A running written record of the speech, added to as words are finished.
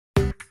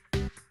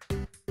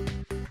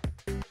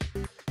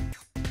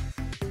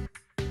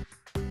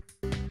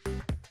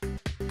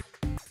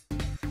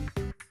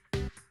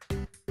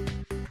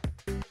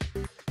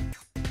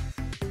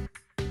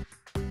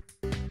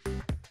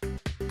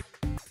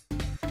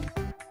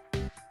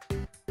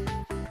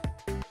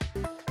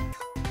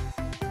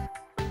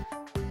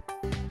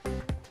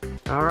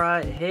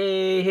Alright,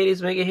 hey,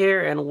 Hades Mega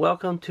here, and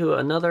welcome to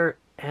another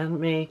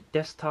anime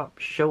desktop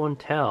show and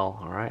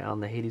tell, alright, on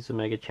the Hades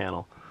Omega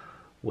channel,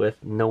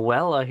 with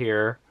Noela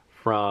here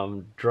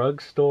from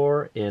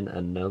Drugstore in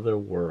Another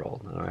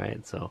World,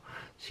 alright, so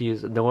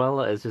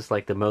Noela is just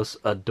like the most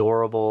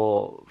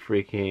adorable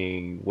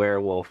freaking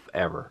werewolf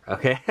ever,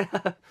 okay?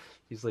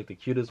 She's like the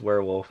cutest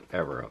werewolf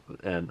ever,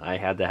 and I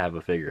had to have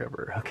a figure of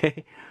her,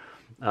 okay?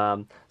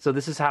 So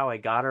this is how I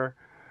got her.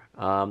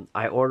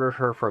 I ordered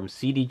her from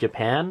CD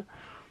Japan,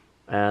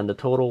 and the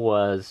total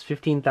was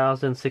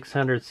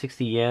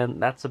 15,660 yen.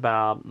 That's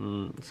about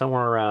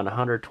somewhere around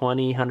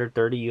 120,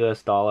 130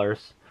 US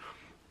dollars.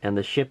 And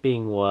the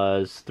shipping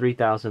was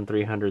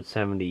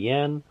 3,370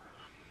 yen.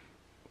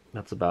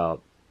 That's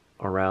about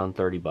around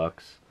 30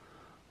 bucks.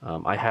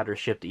 I had her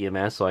shipped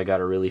EMS, so I got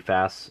her really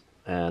fast.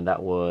 And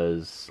that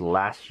was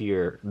last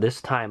year,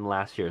 this time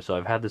last year. So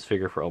I've had this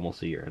figure for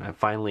almost a year, and I'm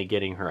finally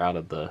getting her out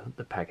of the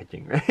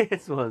packaging, right?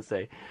 That's what I want to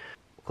say.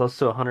 Close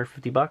to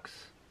 150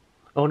 bucks.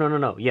 Oh,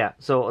 no. Yeah,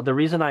 so the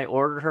reason I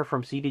ordered her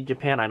from CD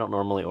Japan, I don't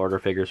normally order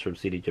figures from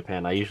CD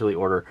Japan. I usually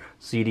order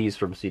CDs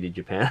from CD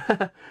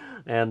Japan.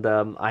 And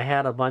I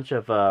had a bunch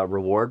of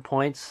reward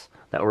points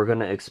that were going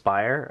to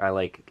expire. I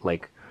like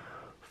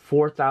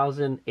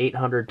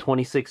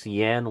 4,826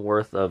 yen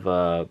worth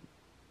of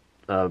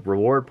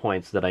reward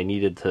points that I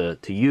needed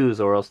to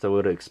use, or else they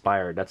would have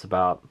expired. That's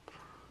about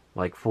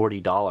like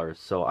 $40.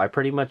 So I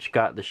pretty much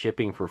got the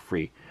shipping for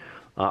free.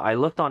 I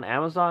looked on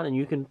Amazon, and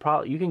you can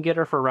get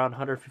her for around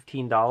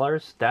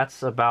 $115.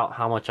 That's about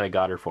how much I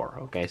got her for.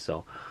 Okay,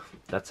 so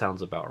that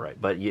sounds about right.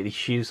 But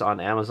she's on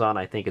Amazon.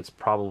 I think it's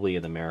probably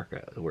in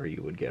America where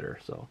you would get her,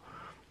 so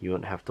you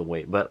wouldn't have to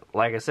wait. But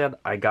like I said,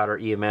 I got her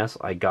EMS.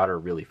 I got her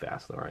really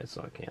fast. All right,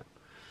 so I can't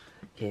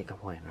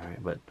complain. All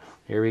right, but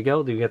here we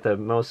go. You get the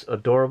most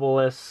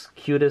adorablest,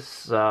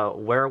 cutest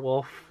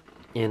werewolf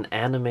in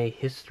anime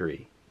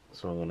history.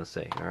 That's what I want to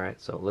say.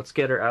 Alright, so let's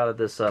get her out of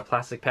this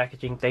plastic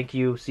packaging. Thank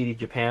you, CD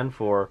Japan,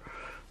 for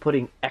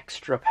putting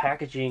extra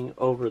packaging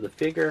over the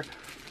figure.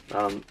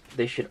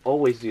 They should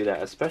always do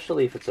that,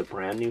 especially if it's a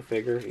brand new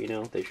figure. You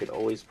know, they should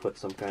always put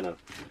some kind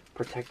of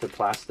protective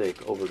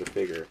plastic over the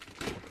figure,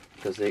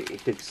 because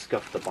it could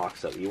scuff the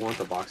box up. You want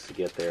the box to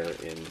get there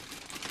in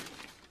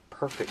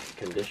perfect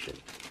condition,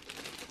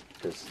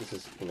 because this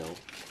is, you know,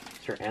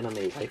 it's your anime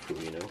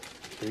waifu, you know,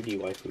 3D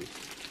waifu,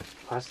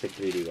 plastic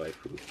 3D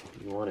waifu.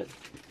 You want it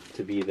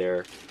to be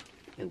there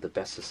in the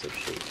bestest of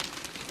shape.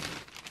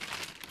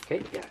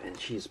 Okay, yeah, and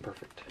she's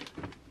perfect.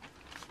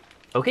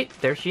 Okay,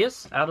 there she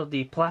is, out of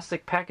the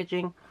plastic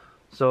packaging.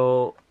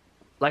 So,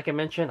 like I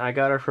mentioned, I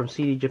got her from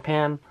CD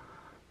Japan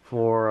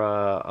for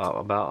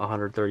about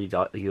 130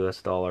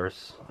 US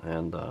dollars,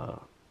 and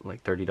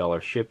like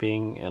 $30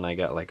 shipping, and I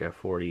got like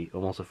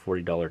almost a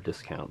 $40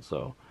 discount.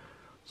 So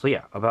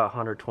yeah, about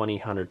 120,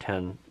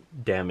 110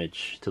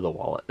 damage to the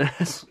wallet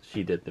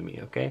she did to me.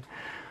 Okay,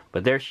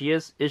 but there she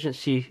is. Isn't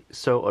she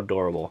so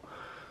adorable?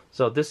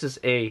 So this is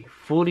a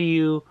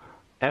Furyu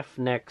F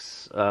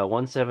NEX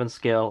 1/7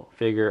 scale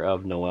figure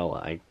of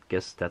Noela. I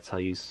guess that's how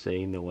you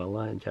say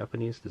Noela in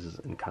Japanese. This is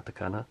in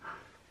katakana.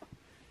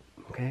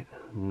 Okay,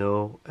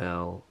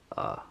 Noela.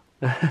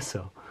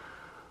 So,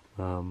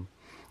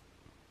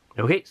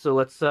 okay, so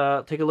let's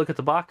take a look at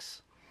the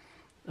box.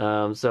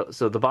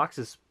 So the box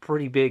is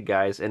pretty big,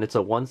 guys, and it's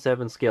a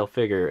 1/7 scale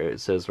figure. It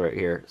says right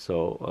here,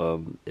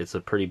 so it's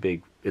a pretty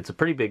big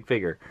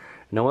figure.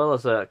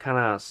 Noela's a kind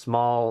of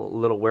small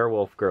little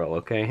werewolf girl.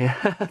 Okay,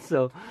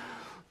 so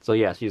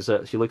yeah, she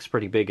looks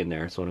pretty big in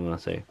there. That's what I'm gonna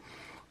say.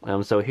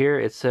 So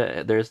here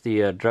there's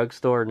the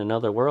Drugstore in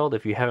Another World.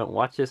 If you haven't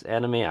watched this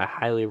anime, I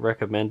highly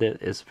recommend it.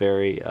 It's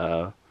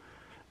a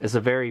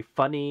very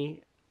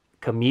funny,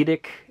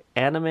 comedic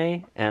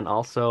anime, and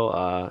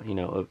also you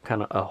know,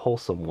 kind of a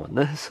wholesome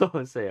one. So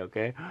I say,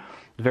 okay,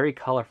 very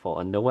colorful,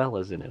 and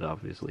Noela's in it,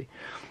 obviously.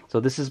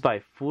 So this is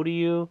by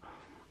Furyu,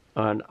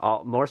 and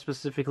more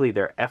specifically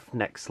their F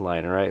NEX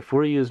line. All right,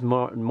 Furyu is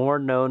more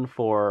known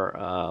for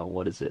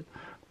what is it?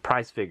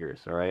 Prize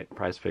figures. All right,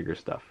 prize figure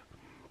stuff.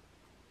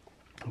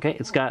 Okay,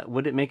 it's got.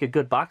 Would it make a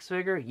good box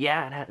figure?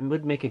 Yeah, it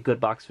would make a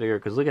good box figure,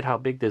 because look at how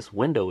big this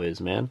window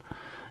is, man.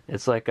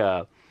 It's like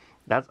a.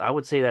 I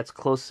would say that's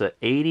close to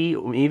 80,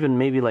 even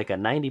maybe like a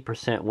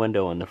 90%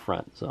 window in the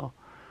front. So,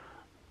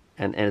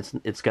 and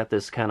it's got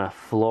this kind of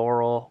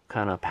floral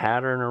kind of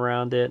pattern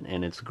around it,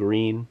 and it's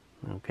green.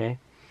 Okay,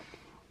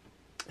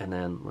 and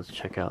then let's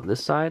check out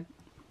this side.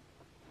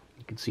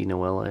 You can see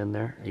Noela in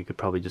there. You could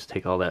probably just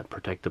take all that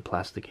protective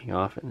plasticking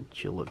off, and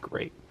she'll look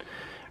great.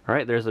 All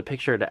right, there's a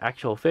picture of the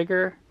actual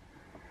figure.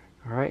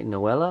 All right,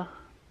 Noela.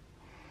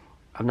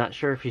 I'm not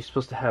sure if he's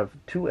supposed to have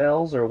 2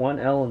 L's or 1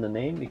 L in the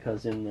name,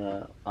 because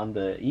on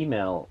the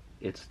email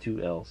it's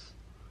 2 L's.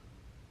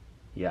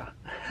 Yeah,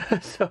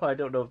 so I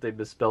don't know if they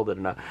misspelled it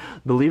or not.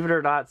 Believe it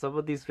or not, some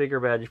of these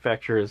figure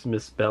manufacturers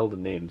misspell the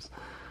names.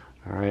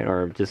 All right,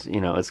 or just, you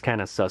know, it's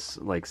kind of sus,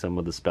 like some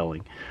of the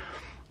spelling.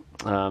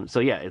 So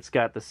yeah, it's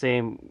got the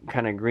same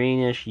kind of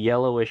greenish,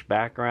 yellowish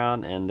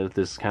background, and there's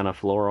this kind of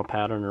floral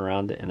pattern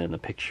around it, and then a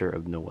picture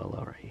of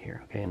Noela right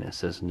here. Okay, and it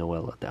says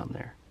Noela down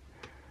there.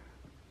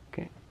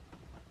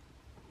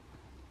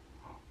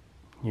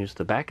 Here's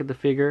the back of the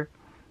figure.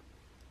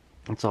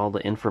 It's all the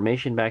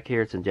information back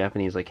here. It's in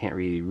Japanese. I can't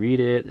really read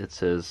it. It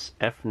says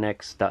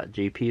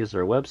fnex.jp is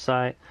their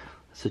website.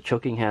 It's a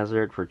choking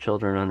hazard for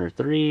children under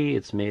 3.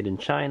 It's made in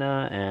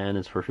China and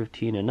it's for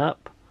 15 and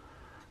up.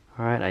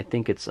 Alright, I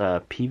think it's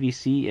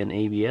PVC and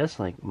ABS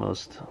like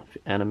most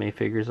anime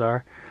figures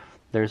are.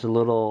 There's a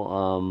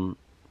little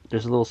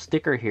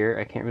sticker here.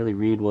 I can't really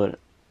read what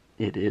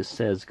it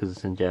says because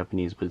it's in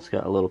Japanese, but it's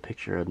got a little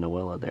picture of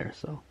Noela there,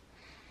 so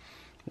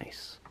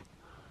nice.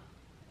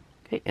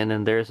 Okay, and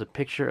then there's a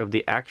picture of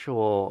the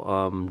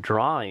actual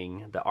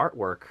drawing, the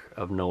artwork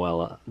of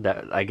Noela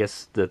that I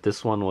guess that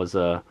this one was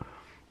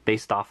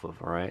based off of,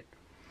 alright?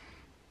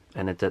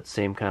 And it's that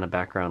same kind of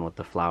background with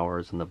the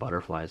flowers and the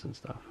butterflies and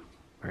stuff.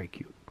 Very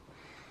cute.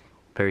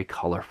 Very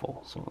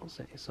colorful, so I'll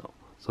say. So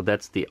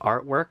that's the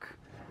artwork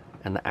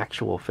and the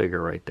actual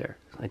figure right there.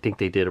 I think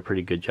they did a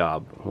pretty good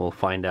job. We'll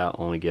find out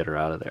when we get her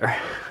out of there.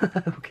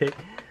 Okay.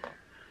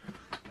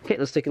 Okay,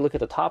 let's take a look at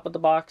the top of the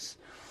box.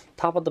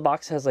 Top of the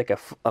box has like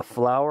a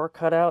flower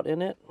cut out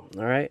in it.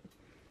 Alright.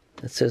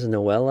 It says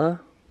Noela.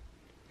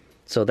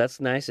 So that's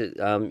nice.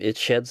 It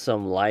sheds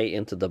some light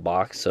into the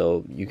box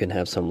so you can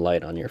have some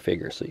light on your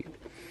figure so you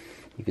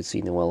can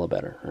see Noela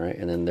better. Alright,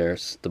 and then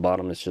there's the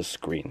bottom is just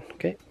green.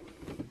 Okay.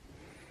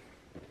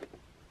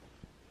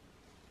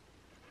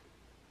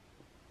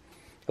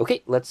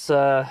 Okay, let's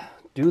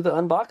do the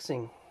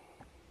unboxing.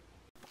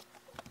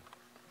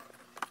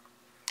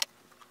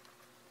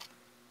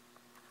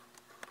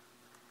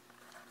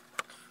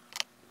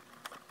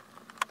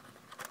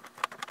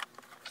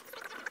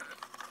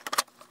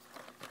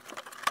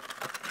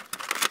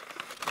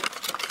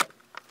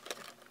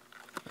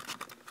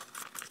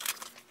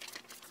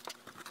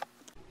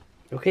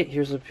 Okay,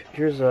 here's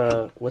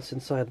what's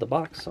inside the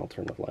box. I'll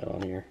turn the light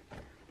on here.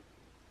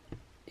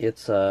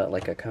 It's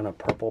like a kind of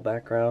purple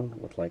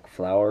background with like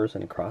flowers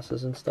and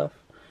crosses and stuff.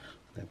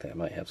 I think that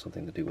might have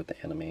something to do with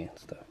the anime and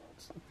stuff.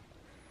 It's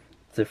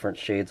different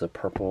shades of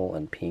purple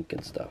and pink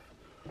and stuff.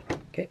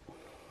 Okay.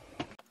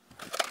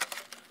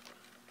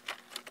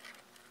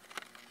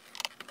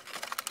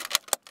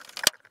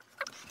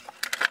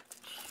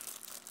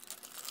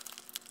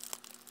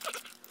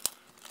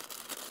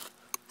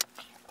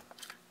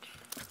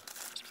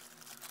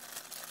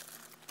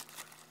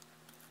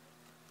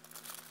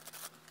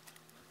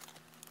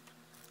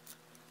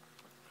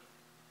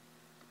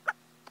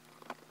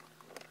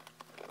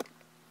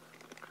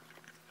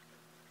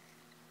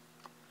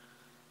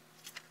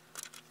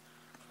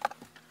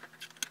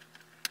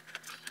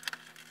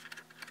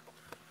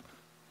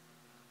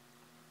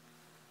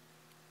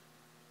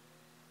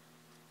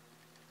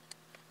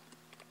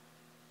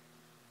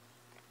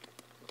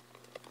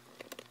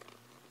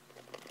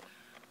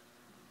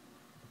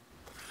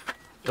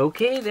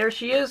 Okay, there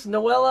she is,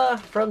 Noela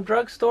from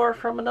Drugstore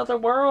from another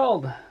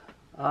world.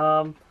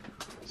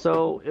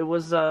 So it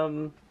was,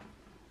 man,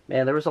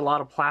 there was a lot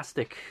of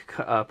plastic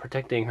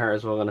protecting her,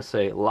 as we're going to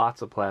say.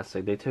 Lots of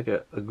plastic. They took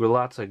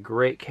lots of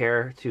great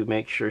care to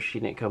make sure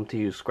she didn't come to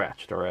you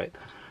scratched, alright?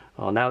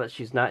 Now that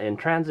she's not in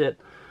transit,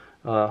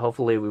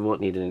 hopefully we won't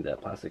need any of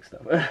that plastic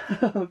stuff.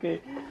 Okay.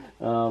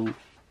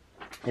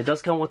 It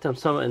does come with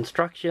some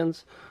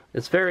instructions.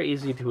 It's very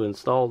easy to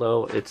install,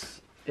 though.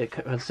 It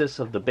consists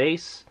of the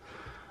base,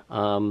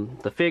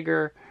 the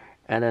figure,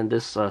 and then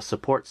this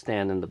support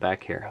stand in the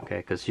back here. Okay,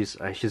 because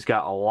she's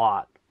got a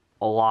lot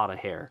of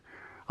hair.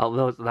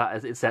 Although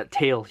it's that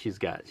tail she's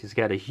got. She's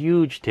got a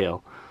huge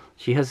tail.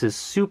 She has this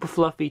super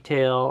fluffy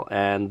tail,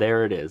 and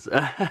there it is.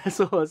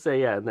 So let's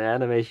say, yeah, in the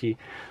anime she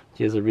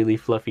has a really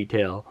fluffy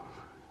tail.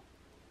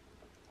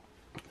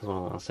 That's what I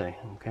want to say.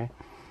 Okay.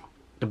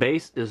 The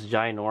base is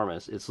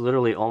ginormous. It's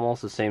literally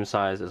almost the same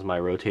size as my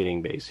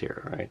rotating base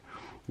here, right?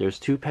 There's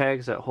 2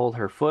 pegs that hold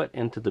her foot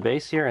into the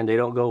base here, and they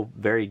don't go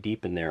very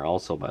deep in there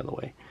also, by the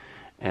way.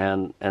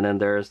 And then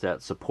there's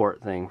that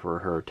support thing for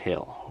her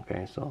tail.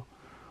 Okay, so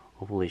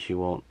hopefully she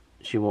won't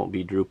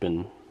be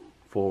drooping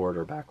forward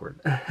or backward.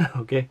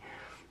 Okay,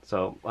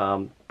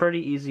 so pretty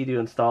easy to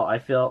install. I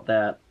felt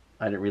that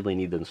I didn't really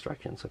need the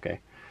instructions. Okay,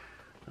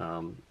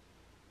 yeah.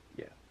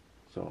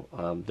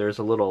 So there's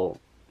a little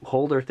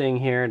holder thing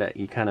here that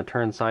you kind of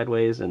turn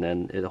sideways, and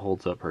then it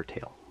holds up her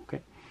tail.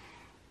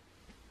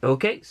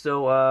 Okay,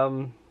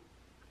 so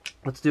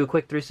let's do a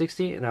quick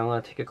 360, and I'm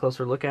going to take a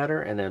closer look at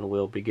her, and then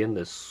we'll begin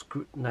the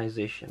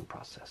scrutinization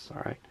process,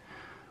 alright?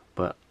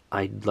 But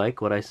I like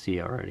what I see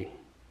already.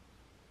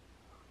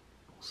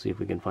 We'll see if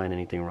we can find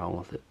anything wrong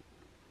with it.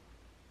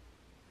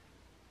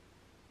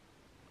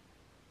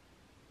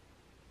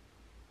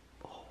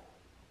 Oh,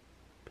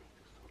 pink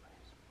is so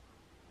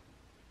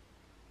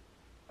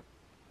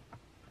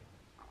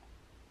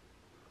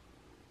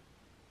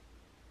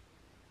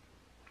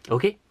nice.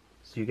 Okay.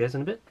 See you guys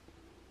in a bit.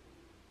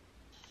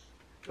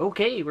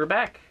 Okay, we're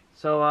back.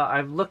 So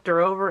I've looked her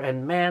over,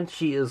 and man,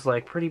 she is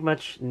like pretty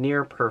much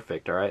near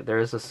perfect. All right,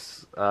 there's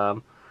this.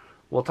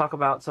 We'll talk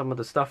about some of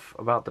the stuff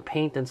about the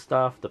paint and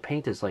stuff. The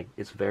paint is like,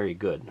 it's very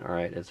good. All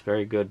right, it's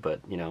very good, but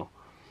you know,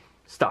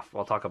 stuff.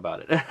 I'll talk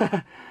about it.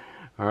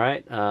 All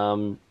right.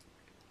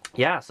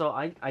 yeah, so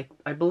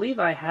I believe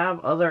I have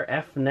other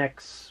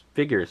FNEX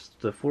figures,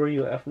 the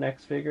Furyu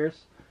FNEX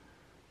figures.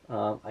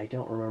 I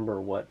don't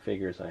remember what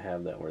figures I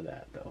have that were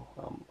that though.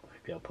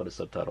 Maybe I'll put a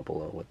subtitle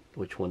below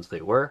which ones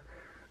they were.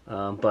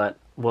 But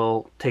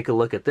we'll take a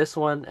look at this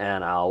one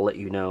and I'll let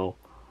you know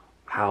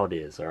how it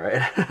is,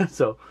 alright?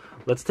 So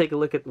let's take a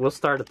look at, we'll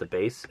start at the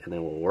base and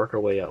then we'll work our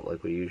way out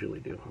like we usually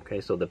do.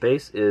 Okay, so the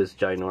base is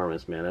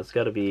ginormous, man. That's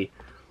got to be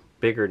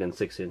bigger than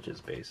 6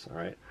 inches base,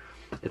 alright?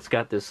 It's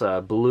got this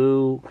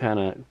blue, kind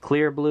of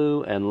clear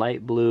blue and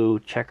light blue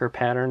checker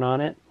pattern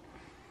on it.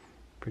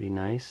 Pretty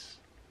nice.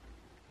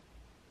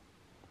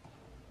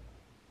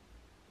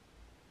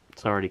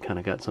 It's already kind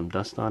of got some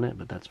dust on it,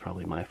 but that's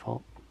probably my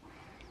fault.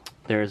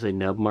 There's a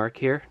nub mark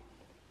here.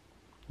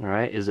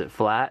 Alright, is it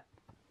flat?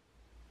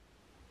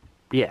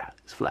 Yeah,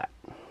 it's flat.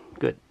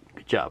 Good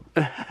job.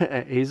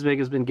 He's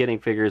been getting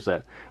figures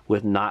that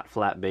with not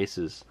flat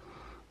bases.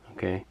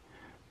 Okay,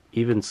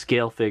 even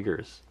scale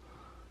figures,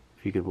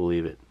 if you can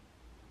believe it.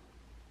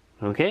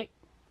 Okay,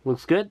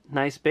 looks good.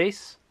 Nice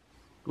base.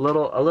 A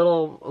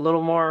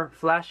little more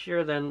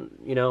flashier than,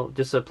 you know,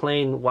 just a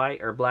plain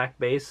white or black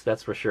base.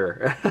 That's for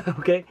sure.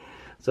 Okay,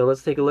 so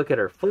let's take a look at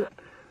her foot.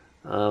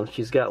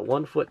 She's got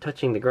 1 foot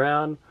touching the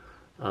ground.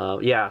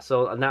 Yeah,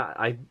 so now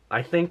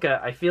I think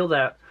I feel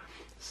that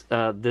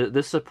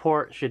this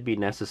support should be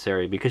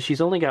necessary because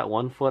she's only got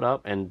 1 foot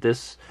up, and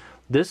this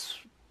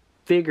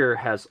figure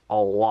has a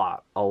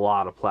lot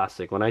of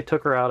plastic. When I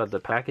took her out of the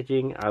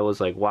packaging, I was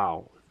like,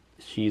 wow,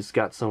 she's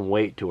got some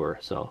weight to her.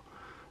 So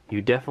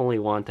you definitely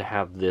want to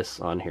have this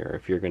on here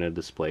if you're going to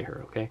display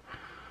her. Okay.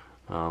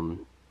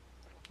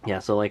 Yeah,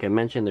 so like I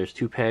mentioned, there's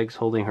 2 pegs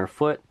holding her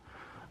foot,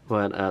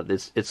 but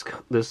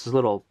this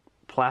little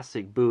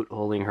plastic boot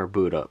holding her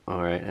boot up.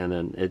 All right, and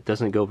then it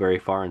doesn't go very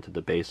far into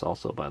the base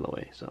also, by the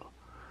way. So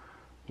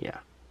yeah,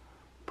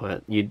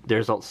 but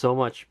there's so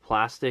much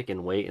plastic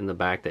and weight in the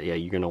back that, yeah,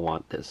 you're gonna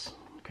want this.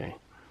 Okay,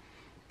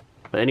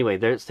 but anyway,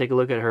 let's take a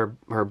look at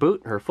her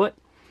boot, her foot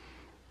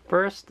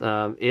first.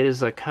 It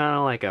is a kind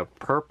of like a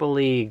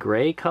purpley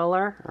gray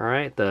color. All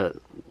right, the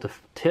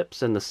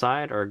tips and the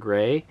side are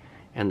gray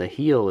and the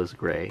heel is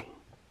gray.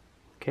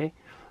 Okay,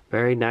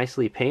 very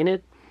nicely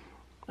painted.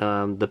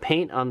 The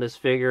paint on this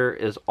figure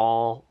is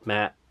all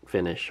matte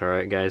finish. All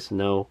right, guys,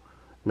 no,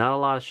 not a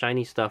lot of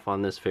shiny stuff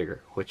on this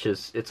figure, which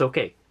is, it's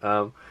okay.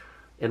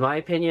 In my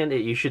opinion,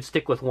 you should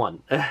stick with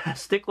one.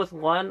 Stick with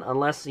one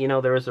unless, you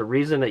know, there was a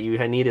reason that you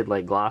needed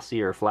like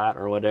glossy or flat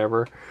or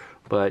whatever.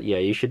 But yeah,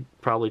 you should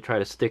probably try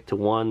to stick to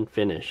one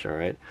finish. All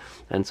right,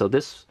 and so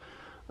this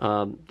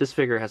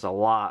figure has a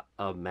lot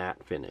of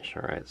matte finish.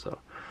 All right, so,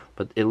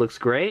 but it looks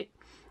great.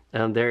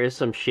 There is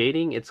some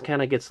shading. It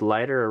kind of gets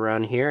lighter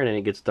around here and then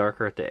it gets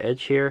darker at the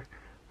edge here.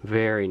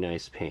 Very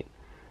nice paint.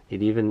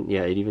 It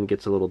even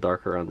gets a little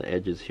darker on the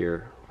edges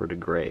here for the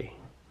gray.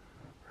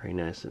 Very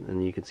nice. And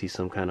then you can see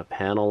some kind of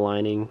panel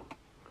lining.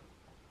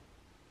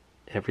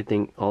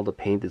 Everything, all the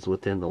paint is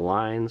within the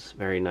lines.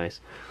 Very nice.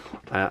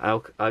 I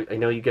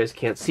know you guys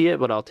can't see it,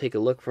 but I'll take a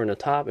look from the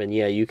top, and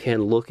yeah, you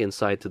can look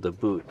inside to the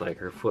boot. Like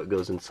her foot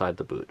goes inside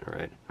the boot. All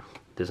right,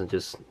 it doesn't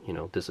just, you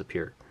know,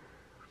 disappear.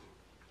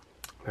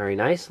 Very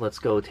nice. Let's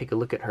go take a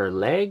look at her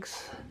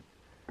legs.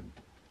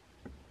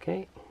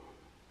 Okay.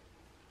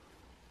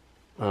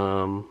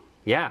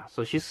 Yeah,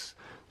 so she's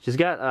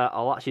got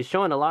a lot. She's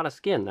showing a lot of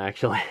skin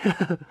actually.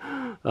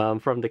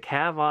 From the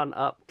calf on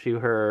up to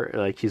her,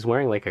 like she's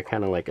wearing like a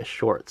kind of like a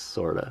shorts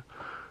sorta.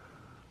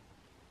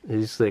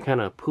 These the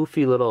kind of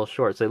poofy little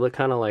shorts. They look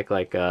kind of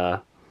like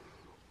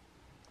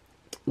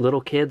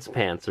little kids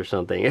pants or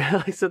something.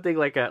 Like something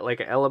like an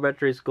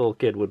elementary school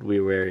kid would be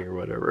wearing or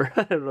whatever.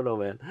 I don't know,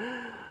 man.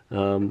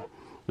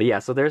 But yeah,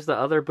 so there's the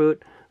other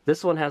boot.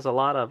 This one has a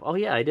lot of, oh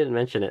yeah, I didn't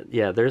mention it.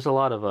 Yeah, there's a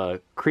lot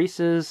of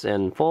creases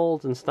and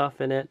folds and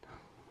stuff in it.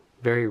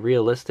 Very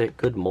realistic,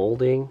 good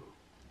molding.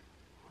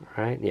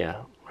 Right,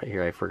 yeah, right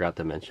here I forgot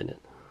to mention it.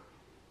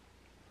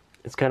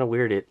 It's kind of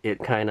weird, it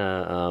kind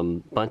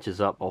of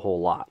bunches up a whole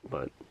lot,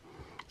 but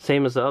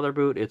same as the other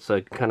boot, it's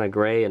a kind of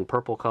gray and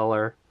purple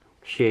color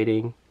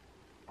shading.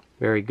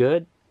 Very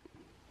good.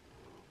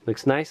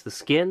 Looks nice. The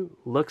skin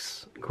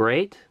looks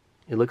great.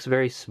 It looks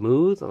very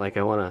smooth. Like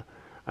I wanna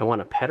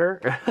pet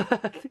her.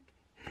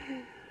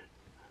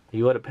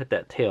 You want to pet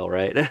that tail,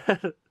 right?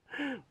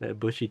 That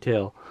bushy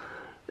tail.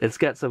 It's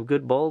got some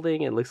good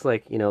molding. It looks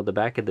like, you know, the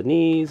back of the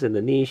knees and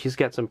the knee. She's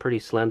got some pretty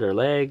slender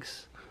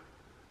legs.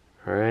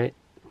 All right.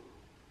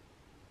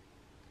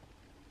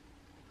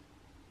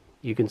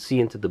 You can see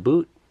into the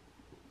boot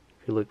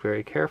if you look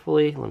very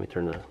carefully. Let me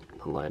turn the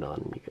light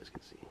on and you guys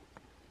can see.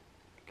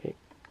 Okay.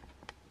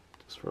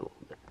 Just for a little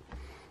bit.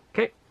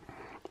 Okay.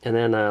 And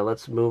then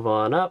let's move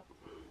on up.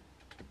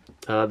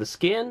 The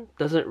skin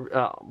doesn't,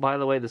 by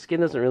the way, the skin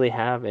doesn't really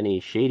have any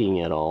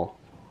shading at all.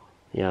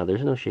 Yeah,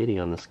 there's no shading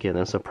on the skin.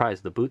 I'm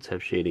surprised. The boots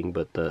have shading,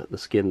 but the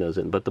skin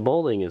doesn't. But the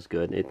molding is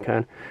good.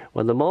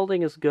 When the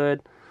molding is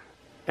good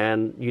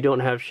and you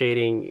don't have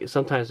shading,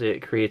 sometimes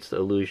it creates the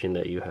illusion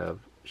that you have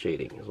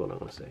shading, is what I'm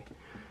going to say.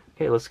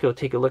 Okay, let's go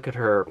take a look at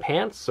her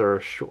pants,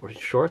 or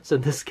shorts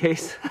in this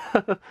case.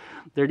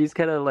 They're these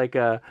kind of like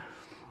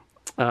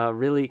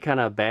really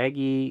kind of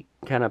baggy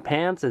kind of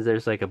pants, as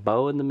there's like a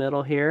bow in the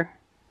middle here.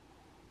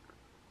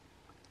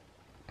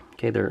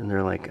 Okay,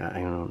 they're like I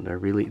don't know,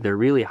 they're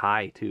really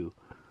high too.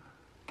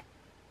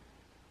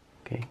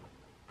 Okay.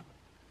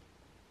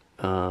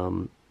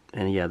 And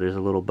yeah, there's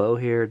a little bow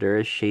here. There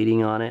is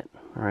shading on it.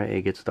 All right,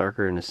 it gets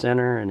darker in the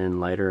center and then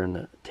lighter in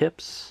the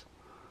tips.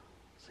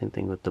 Same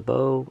thing with the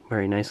bow,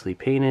 very nicely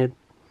painted.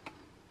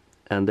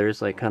 And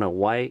there's like kind of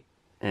white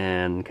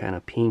and kind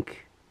of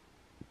pink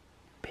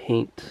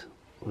paint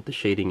with the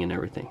shading and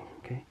everything.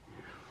 Okay,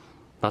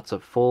 lots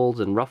of folds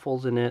and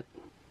ruffles in it.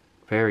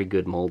 Very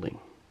good molding.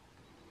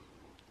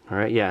 All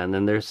right, yeah, and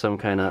then there's some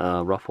kind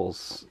of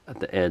ruffles at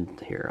the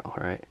end here. All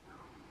right,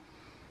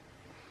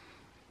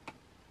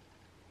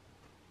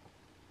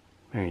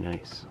 very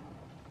nice.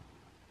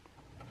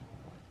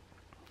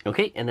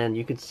 Okay, and then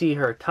you can see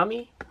her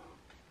tummy.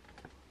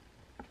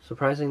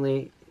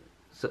 Surprisingly,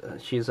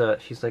 she's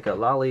like a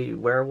lolly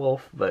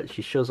werewolf, but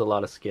she shows a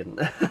lot of skin.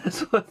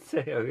 That's what I'd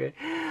say. Okay,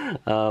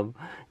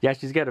 yeah,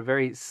 she's got a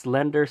very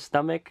slender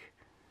stomach.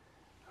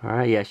 All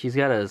right, yeah, she's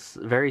got a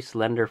very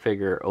slender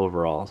figure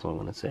overall. That's what I'm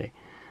gonna say.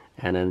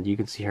 And then you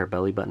can see her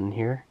belly button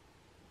here.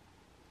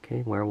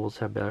 Okay, werewolves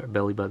have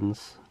belly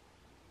buttons.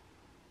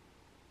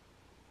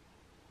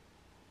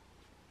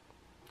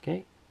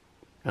 Okay.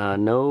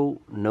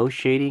 No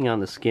shading on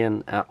the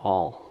skin at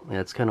all. Yeah,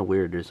 it's kind of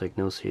weird. There's like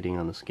no shading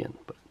on the skin,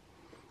 but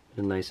it'd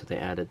been nice if they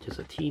added just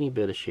a teeny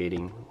bit of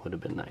shading. Would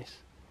have been nice.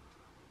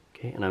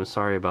 Okay, and I'm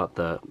sorry about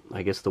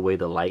I guess the way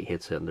the light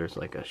hits it. There's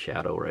like a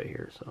shadow right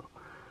here. So,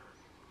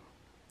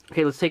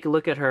 okay, let's take a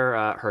look at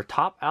her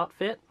top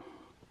outfit.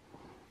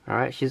 All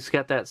right, she's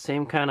got that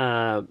same kind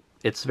of.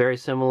 It's very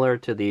similar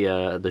to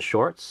the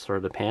shorts or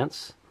the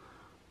pants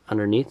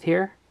underneath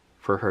here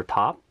for her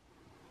top.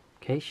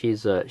 Okay,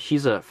 she's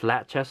a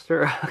flat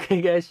chester. Okay,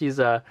 guys, she's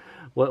a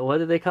what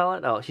do they call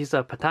it? Oh, she's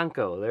a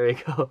patanko. There you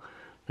go.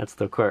 That's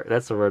the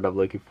word I'm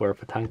looking for,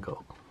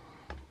 patanko.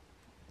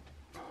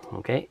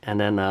 Okay, and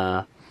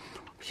then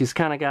she's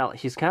kind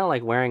of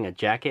like wearing a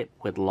jacket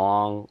with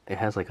long. It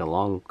has like a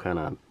long kind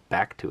of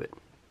back to it,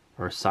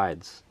 or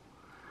sides,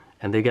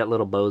 and they got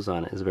little bows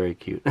on it. It's very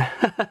cute.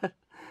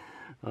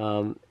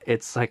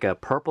 It's like a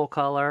purple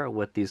color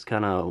with these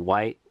kind of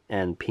white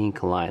and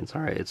pink lines.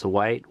 All right, it's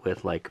white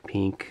with like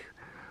pink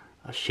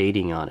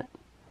shading on it,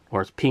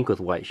 or it's pink with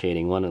white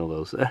shading, one of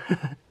those.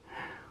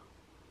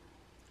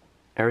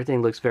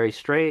 Everything looks very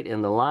straight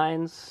in the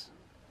lines.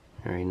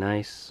 Very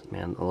nice,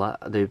 man.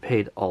 They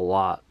paid a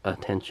lot of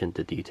attention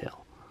to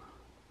detail.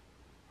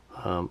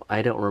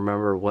 I don't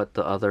remember what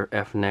the other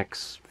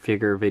NEX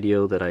figure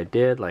video that I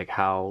did, like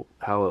how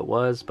it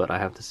was, but I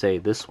have to say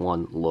this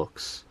one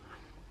looks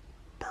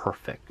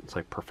perfect. It's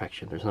like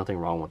perfection. There's nothing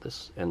wrong with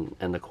this, and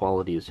the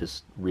quality is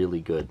just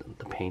really good.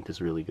 The paint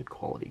is really good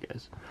quality,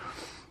 guys.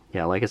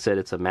 Yeah, like I said,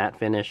 it's a matte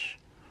finish.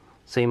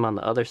 Same on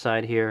the other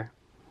side here.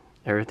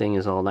 Everything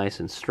is all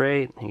nice and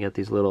straight. You got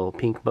these little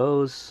pink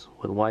bows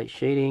with white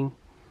shading.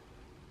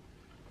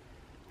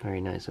 Very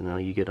nice. And now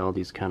you get all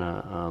these kind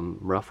of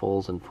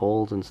ruffles and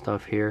folds and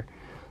stuff here.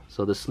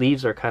 So the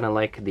sleeves are kind of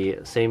like the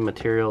same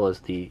material as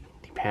the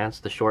pants,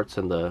 the shorts,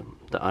 and the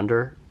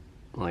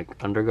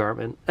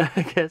undergarment,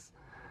 I guess.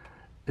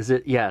 Is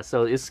it? Yeah,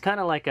 so it's kind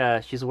of like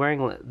she's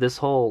wearing this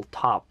whole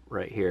top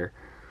right here.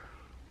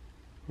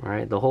 All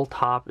right, the whole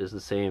top is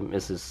the same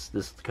as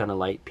this kind of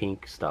light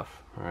pink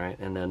stuff. All right,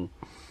 and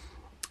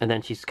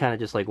then she's kind of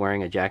just like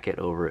wearing a jacket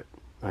over it,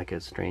 like a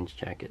strange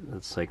jacket.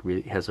 It's like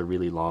really has a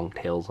really long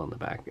tails on the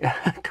back,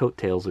 coat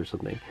tails or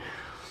something.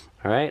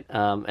 All right,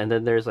 and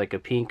then there's like a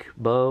pink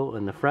bow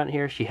in the front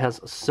here. She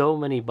has so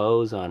many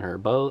bows on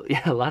her.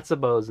 Yeah, lots of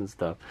bows and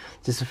stuff.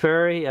 Just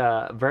very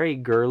very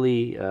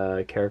girly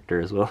character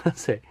as well.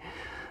 Let's say.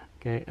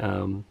 Okay,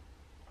 and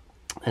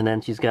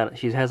then she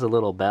has a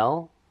little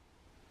bell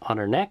on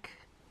her neck.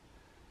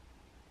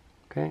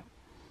 Okay,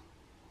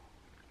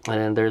 and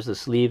then there's the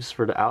sleeves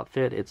for the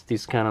outfit. It's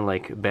these kind of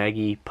like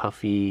baggy,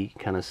 puffy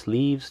kind of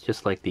sleeves,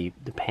 just like the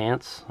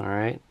pants. All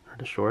right, or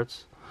the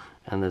shorts.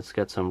 And it's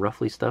got some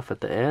ruffly stuff at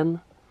the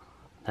end.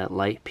 That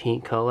light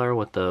pink color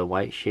with the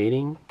white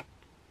shading.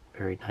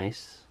 Very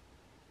nice.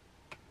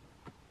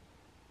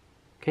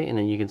 Okay, and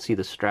then you can see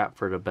the strap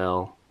for the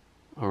bell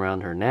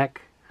around her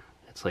neck.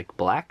 It's like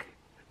black.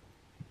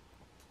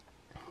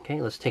 Okay,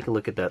 let's take a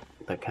look at the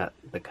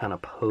kind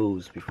of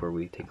pose before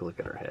we take a look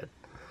at her head.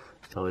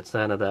 So it's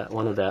one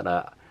of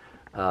that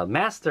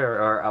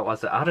master, or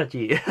was it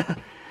Araji?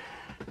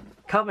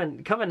 Come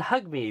and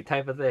hug me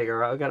type of thing,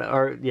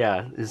 or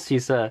yeah,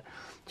 she's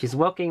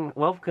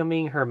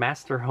welcoming her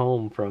master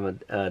home from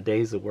a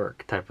days of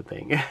work type of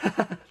thing.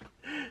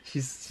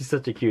 she's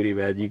such a cutie,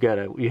 man.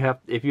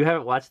 If you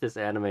haven't watched this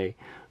anime,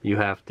 you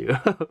have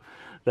to.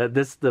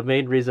 The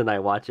main reason I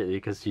watch it,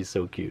 because she's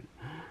so cute.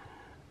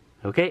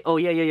 Okay. Oh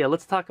yeah.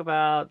 Let's talk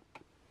about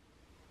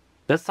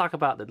let's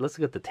look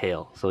at the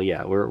tail. So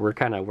yeah, we're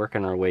kind of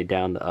working our way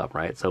down to up,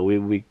 right? So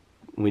we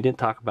we didn't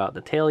talk about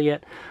the tail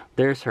yet.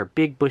 There's her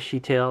big bushy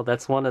tail.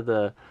 That's one of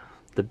the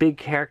big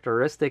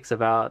characteristics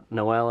about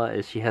Noela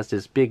is she has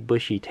this big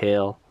bushy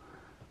tail.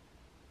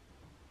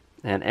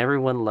 And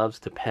everyone loves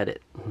to pet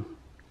it.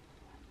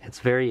 It's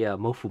very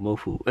mofu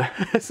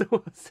mofu, so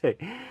we'll say.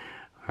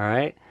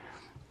 Alright?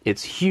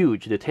 It's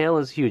huge. The tail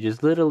is huge.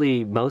 It's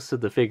literally most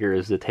of the figure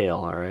is the tail,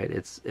 alright?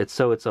 It's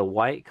a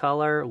white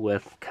color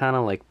with kind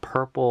of like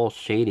purple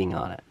shading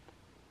on it.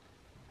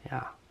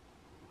 Yeah.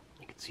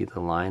 You can see the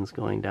lines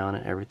going down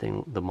and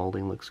everything. The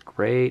molding looks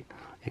great.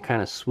 It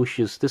kind of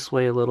swooshes this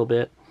way a little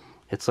bit.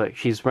 It's like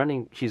she's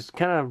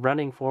kind of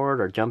running forward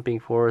or jumping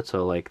forward,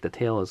 so like the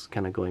tail is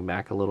kind of going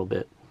back a little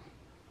bit.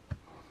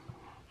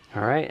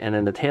 Alright, and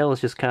then the tail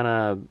is just kind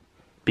of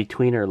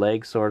between her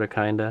legs, sort of,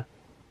 kind of.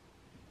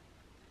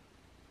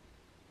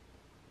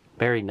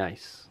 Very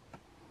nice.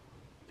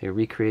 They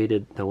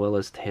recreated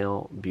Noela's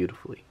tail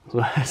beautifully. That's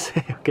what I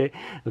say, okay?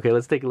 Okay,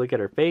 let's take a look at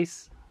her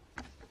face.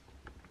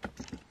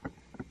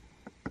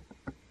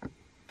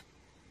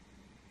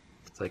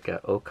 It's like a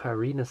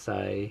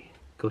Okarinasai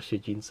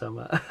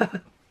Goshujin-sama.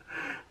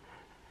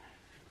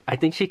 I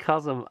think she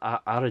calls him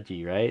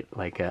Araji, right?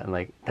 Like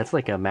that's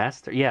like a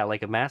master. Yeah,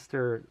 like a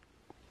master.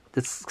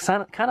 It's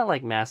kind of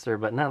like master,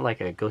 but not like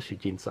a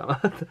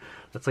Goshujin-sama.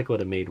 That's like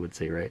what a maid would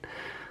say, right?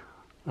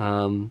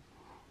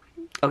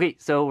 Okay,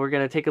 so we're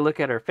gonna take a look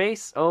at her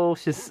face. Oh,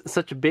 she's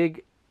such a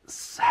big,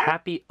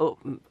 happy,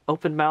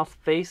 open mouth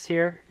face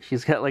here.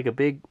 She's got like a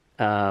big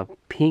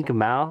pink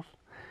mouth.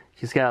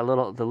 She's got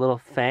the little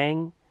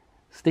fang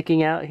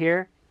sticking out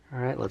here. All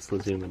right, let's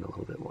zoom in a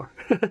little bit more.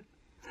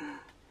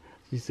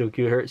 She's so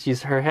cute.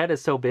 Her head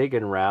is so big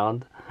and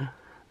round,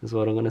 is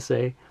what I'm gonna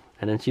say.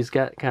 And then she's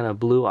got kind of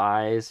blue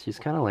eyes. She's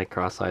kind of like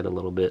cross-eyed a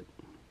little bit.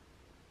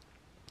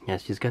 Yeah,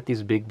 she's got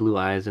these big blue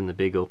eyes and the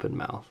big open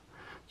mouth.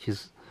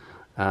 She's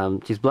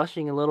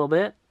blushing a little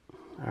bit.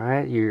 All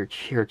right,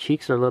 her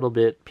cheeks are a little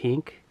bit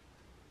pink.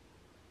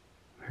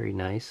 Very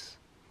nice.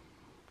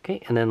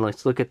 Okay, and then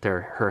let's look at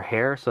her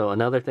hair. So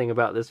another thing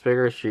about this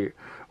figure,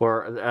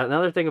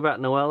 another thing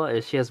about Noela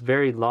is she has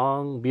very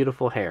long,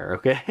 beautiful hair.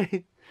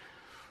 Okay.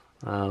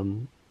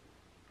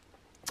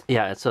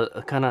 Yeah, it's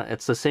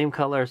it's the same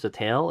color as the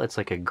tail. It's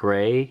like a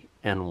gray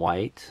and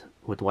white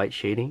with white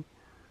shading.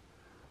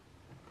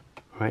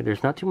 All right,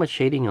 there's not too much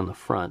shading on the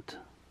front.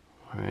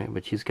 All right,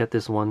 but she's got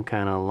this one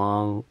kind of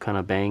long kind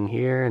of bang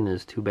here, and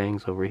there's two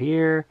bangs over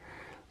here,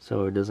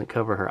 so it doesn't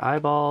cover her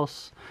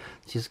eyeballs.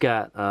 She's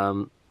got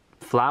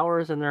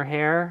flowers in her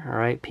hair. All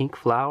right, pink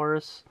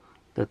flowers.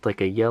 That's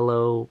like a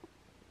yellow.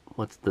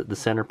 What's the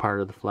center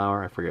part of the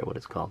flower? I forget what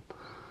it's called.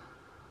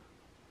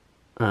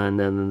 And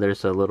then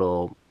there's a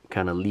little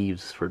kind of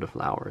leaves for the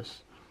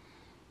flowers.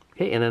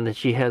 Okay, and then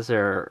she has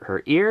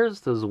her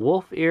ears, those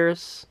wolf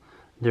ears.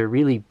 They're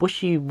really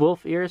bushy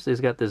wolf ears.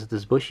 They've got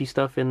this bushy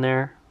stuff in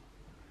there,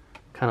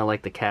 kind of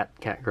like the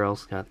cat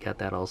girls got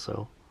that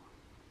also.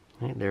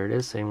 Okay, there it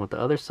is. Same with the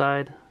other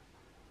side.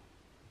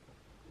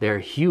 They're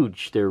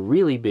huge. They're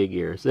really big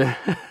ears.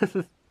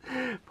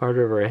 Part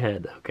of her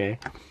head. Okay,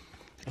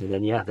 and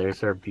then yeah, there's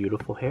her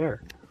beautiful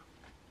hair.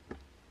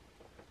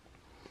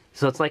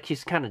 So it's like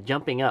she's kind of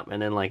jumping up,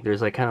 and then like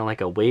there's like kind of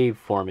like a wave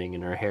forming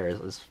in her hair.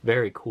 It's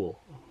very cool.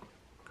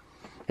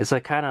 It's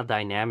like kind of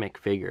dynamic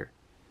figure.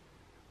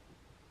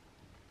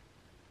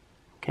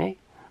 Okay,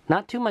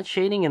 not too much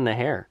shading in the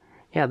hair.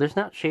 Yeah, there's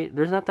not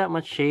that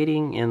much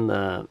shading in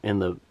the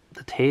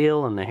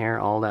tail and the hair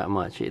all that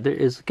much.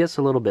 It gets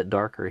a little bit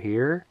darker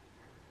here.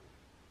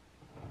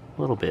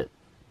 A little bit.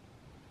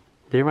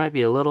 There might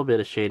be a little bit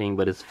of shading,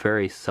 but it's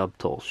very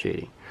subtle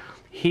shading.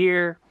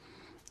 Here,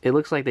 it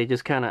looks like they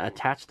just kind of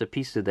attached a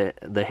piece of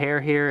the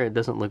hair here. It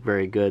doesn't look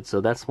very good, so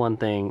that's one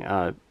thing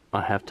I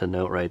have to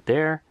note right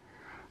there.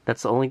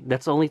 That's the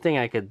only thing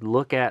I could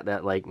look at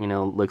that, like, you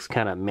know, looks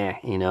kind of meh,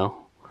 you know.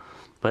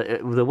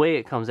 But the way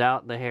it comes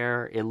out, the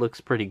hair, it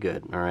looks pretty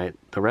good. All right,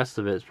 the rest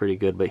of it is pretty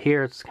good, but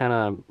here it's kind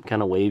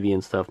of wavy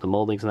and stuff. The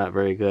molding's not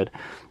very good.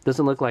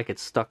 Doesn't look like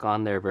it's stuck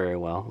on there very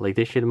well. Like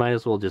they might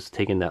as well just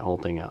taken that whole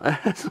thing out.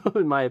 So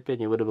in my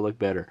opinion, it would have looked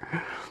better.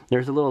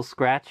 There's a little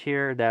scratch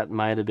here that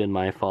might have been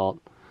my fault.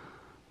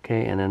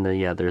 Okay, and then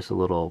there's a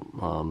little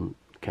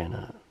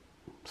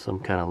some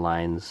kind of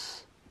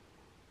lines.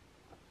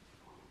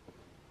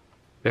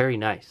 Very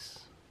nice.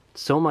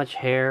 So much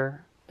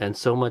hair. And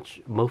so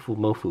much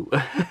mofu.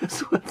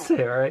 That's what I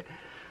say, alright?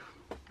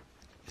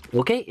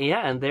 Okay,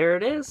 yeah, and there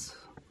it is.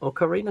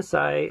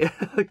 Okarinasai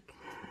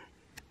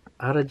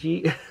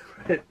Araji.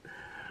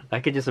 I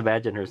could just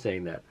imagine her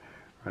saying that,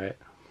 right?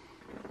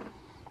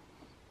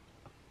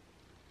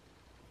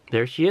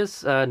 There she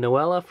is,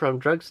 Noela from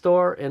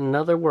Drugstore in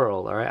another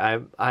world,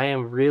 alright? I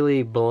am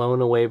really blown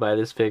away by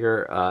this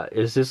figure.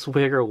 Is this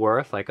figure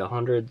worth like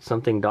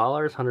 $100-something,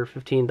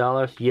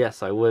 $115?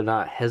 Yes, I would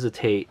not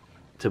hesitate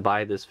to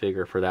buy this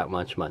figure for that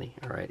much money.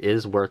 All right, it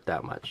is worth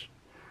that much.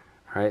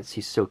 All right,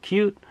 she's so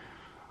cute,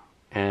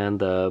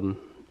 and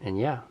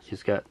yeah,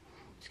 she's got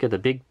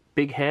the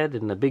big head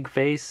and the big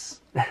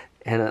face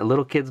and a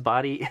little kid's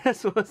body.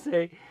 That's what I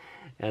say,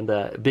 and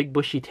a big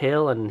bushy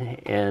tail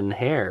and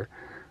hair.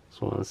 That's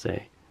what I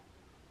say.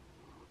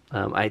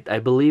 I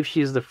believe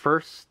she's the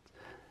first.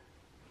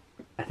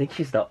 I think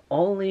she's the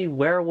only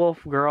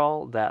werewolf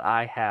girl that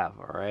I have.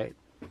 All right.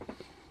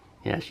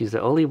 Yeah, she's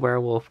the only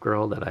werewolf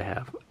girl that I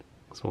have.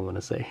 That's what I'm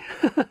gonna say.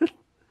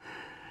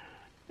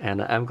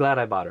 And I'm glad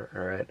I bought her.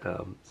 All right.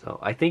 So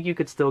I think you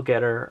could still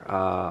get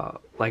her.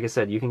 Like I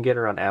said, you can get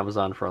her on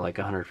Amazon for like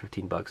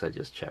 115 bucks. I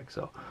just checked.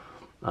 So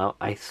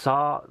I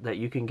saw that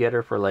you can get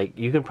her for like,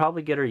 you can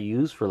probably get her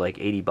used for like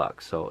 80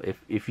 bucks. So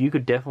if you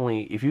could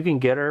definitely, if you can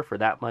get her for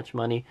that much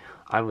money,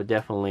 I would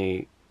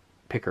definitely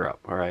pick her up.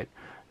 All right.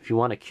 If you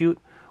want a cute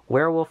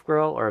werewolf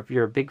girl, or if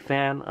you're a big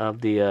fan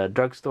of the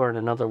Drugstore in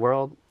Another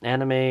World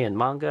anime and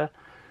manga,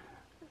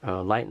 I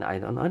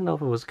don't know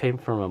if it came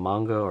from a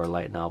manga or a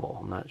light novel.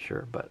 I'm not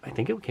sure, but I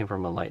think it came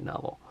from a light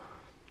novel.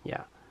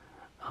 Yeah.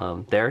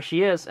 There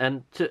she is,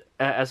 and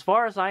as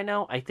far as I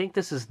know, I think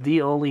this is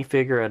the only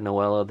figure at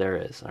Noela there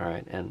is. All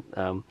right, and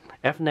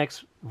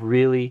FNEX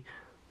really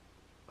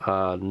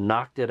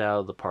knocked it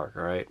out of the park.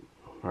 All right,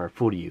 or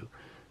Furyu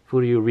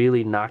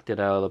really knocked it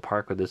out of the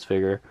park with this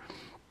figure.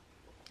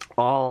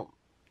 All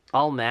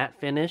matte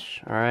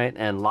finish. All right,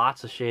 and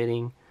lots of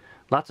shading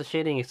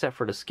except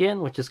for the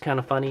skin, which is kind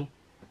of funny.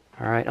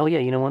 All right. Oh yeah,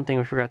 you know, one thing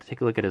we forgot to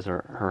take a look at is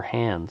her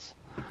hands.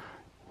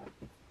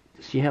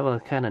 Does she have a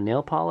kind of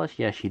nail polish?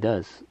 Yeah, she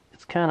does.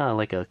 It's kind of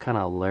like a kind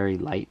of very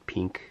light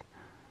pink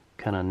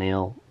kind of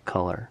nail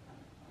color.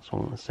 That's what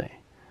I'm gonna say.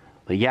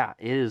 But yeah,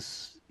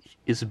 it's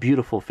a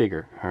beautiful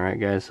figure. All right,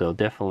 guys. So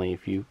definitely,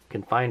 if you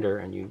can find her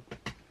and you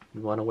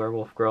want a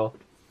werewolf girl,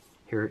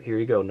 here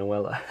you go,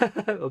 Noela.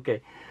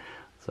 Okay.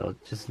 So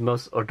just the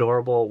most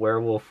adorable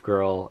werewolf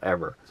girl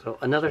ever. So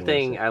another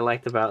thing I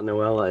liked about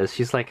Noela is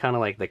she's like kind of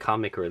like the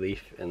comic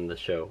relief in the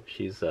show.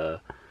 She's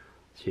a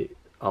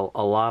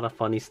lot of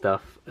funny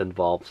stuff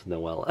involves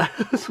Noela.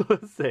 That's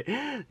what I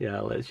say.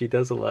 Yeah, she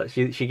does a lot.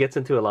 She gets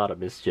into a lot of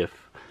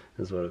mischief,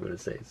 is what I'm gonna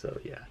say. So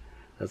yeah,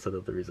 that's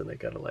another reason I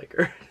kind of like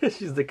her.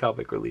 She's the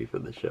comic relief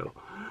in the show,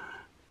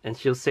 and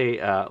she'll say,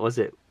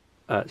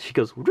 she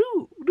goes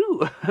roo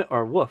roo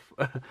or woof.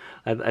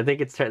 I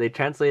think they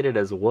translate it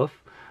as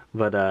woof.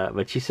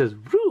 But she says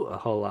 "roo"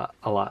 a lot,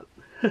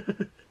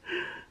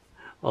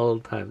 all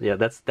the time. Yeah,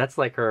 that's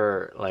like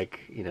her,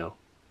 like, you know,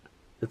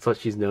 that's what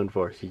she's known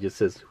for. She just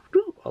says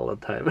 "roo" all the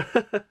time.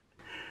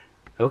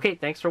 Okay,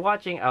 thanks for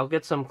watching. I'll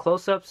get some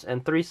close-ups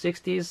and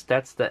 360s.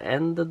 That's the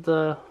end of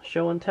the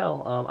show and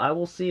tell. I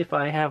will see if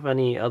I have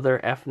any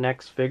other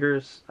FNEX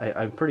figures.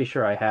 I'm pretty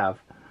sure I have.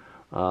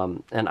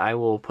 And I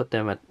will put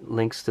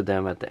links to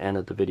them at the end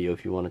of the video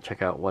if you want to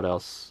check out what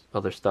else,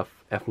 other stuff,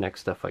 FNEX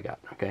stuff I got,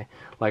 okay?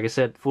 Like I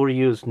said,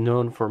 Furyu is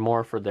known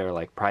more for their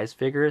like prize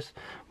figures,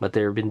 but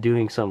they've been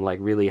doing some like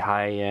really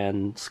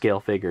high-end scale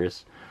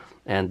figures,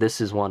 and this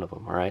is one of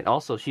them, all right?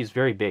 Also, she's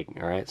very big,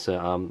 all right?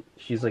 So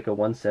she's like a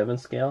 1/7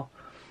 scale.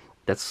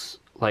 That's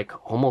like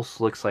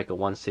almost looks like a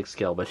 1/6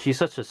 scale, but she's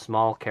such a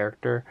small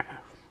character.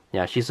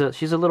 Yeah, she's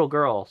a little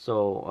girl,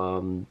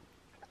 so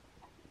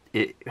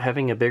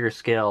having a bigger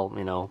scale,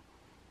 you know,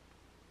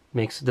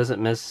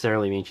 doesn't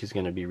necessarily mean she's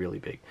going to be really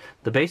big.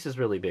 The base is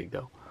really big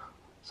though,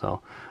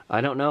 so I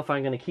don't know if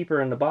I'm going to keep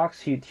her in the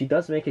box. She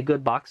does make a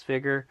good box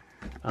figure.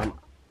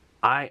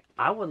 I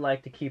would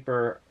like to keep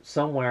her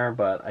somewhere,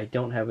 but I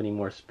don't have any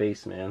more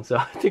space, man. So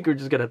I think we're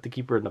just gonna have to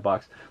keep her in the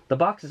box. The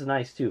box is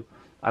nice too.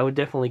 I would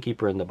definitely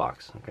keep her in the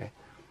box. Okay,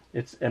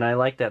 and I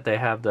like that they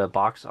have the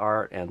box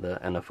art and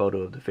a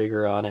photo of the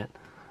figure on it.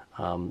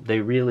 I'm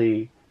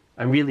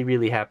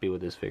really happy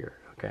with this figure.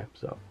 Okay,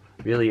 so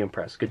really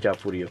impressed. Good job,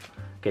 Furyu.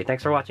 Okay,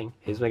 thanks for watching.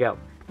 Here's Miguel.